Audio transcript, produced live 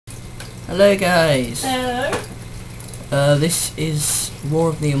Hello guys. Hello. This is War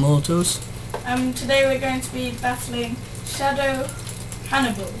of the Immortals. Today we're going to be battling Shadow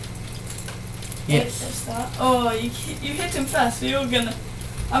Hannibal. Yes. Oh, you hit him first, so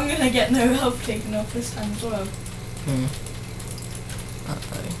I'm gonna get no health taken off this time as well.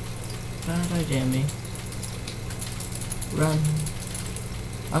 Uh-oh. Bad idea, me. Run.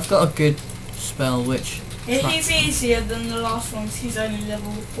 I've got a good spell which... Yeah, he's easier than the last one, 'cause he's only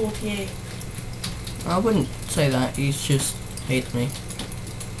level 48. I wouldn't say that, he's just hates me.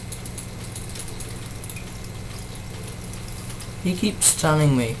 He keeps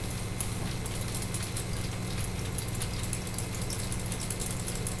stunning me.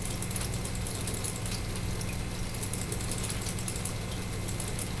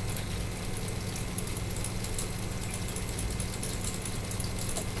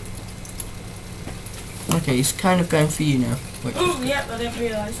 Okay, he's kind of going for you now. Oh, yep, I didn't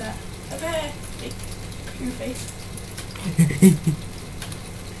realise that. Okay, big poo face.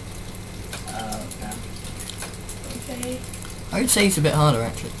 Oh, no. Okay. I would say it's a bit harder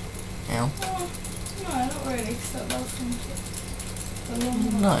actually. Ow. Oh, no, not really, because that last one took a long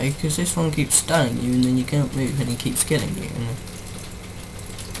one. No, because this one keeps stunning you and then you can't move and he keeps killing you. And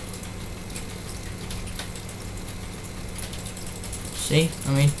see,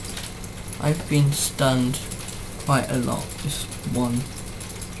 I mean, I've been stunned quite a lot this one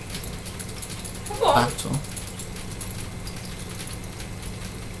battle.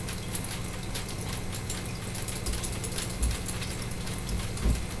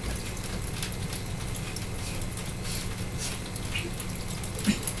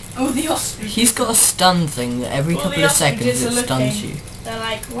 Oh, the ostriches. He's got a stun thing that every couple of seconds it stuns you. They're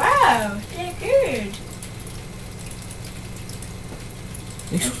like, wow, they're good.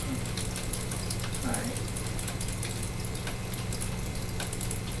 Alright.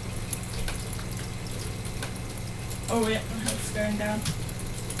 Oh yeah, my health's going down.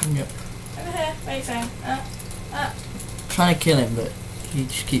 Yep. Over here, wait Sam. Trying to kill him, but he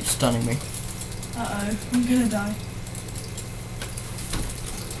just keeps stunning me. Uh-oh, I'm gonna die.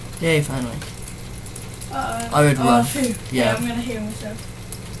 Yay, finally. Uh-oh. I would run. Phew. Yeah. I'm gonna heal myself.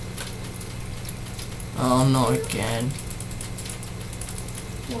 Oh, not again.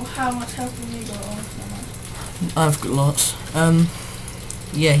 Well, how much health have you got? Oh, I've got lots.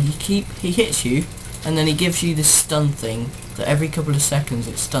 Yeah, he hits you, and then he gives you this stun thing that every couple of seconds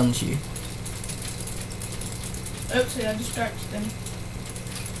it stuns you. Oopsie, I distracted him.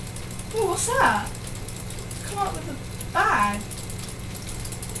 Oh, what's that? Come up with a bag.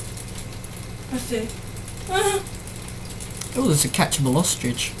 Let's see. Oh, there's a catchable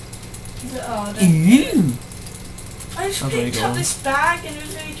ostrich. Is it? Oh, Ew! I just picked up this bag and it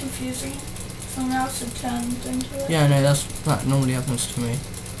was really confusing. Something else had turned into it. Yeah, no, that normally happens to me.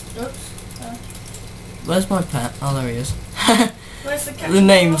 Oops. Where's my pet? Oh, there he is. Where's the catchable The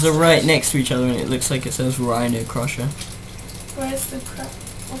names are ostrich? right next to each other and it looks like it says Rhino Crusher. Where's the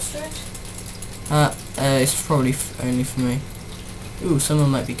ostrich? It's probably only for me. Ooh, someone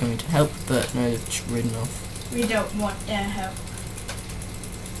might be coming to help, but no, they've just ridden off. We don't want their help.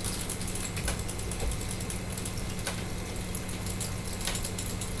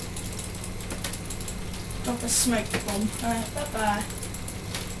 Drop a smoke bomb. Alright, bye-bye.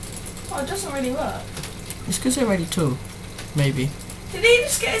 Oh, it doesn't really work. It's because they're ready too. Maybe. Did he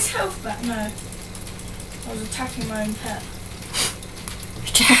just get his health back? No. I was attacking my own pet.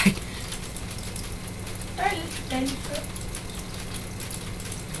 Jack! Don't little danger.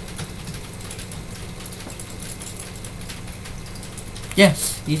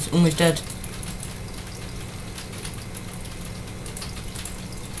 Yes, he's almost dead.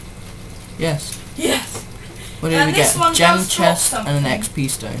 Yes. Yes! What did we get? A gem chest and an something. XP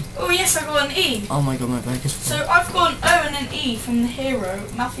stone. Oh yes, I got an E. Oh my god, my bag is full. So I've got an O and an E from the hero.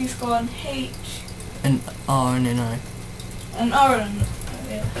 Matthew's got an H. An R and an I. An R and oh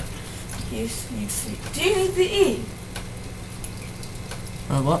yeah. Yes, needs C. Do you need the E?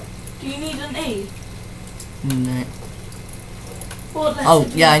 What? Do you need an E? No. What letter Oh,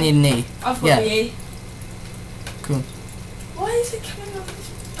 do yeah, I you need an E. I've got Yeah. the E. Cool. Why is it coming out of this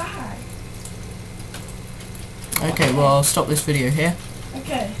bag? Okay, well, I'll stop this video here.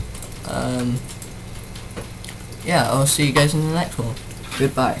 Okay. Yeah, I'll see you guys in the next one.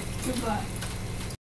 Goodbye. Goodbye.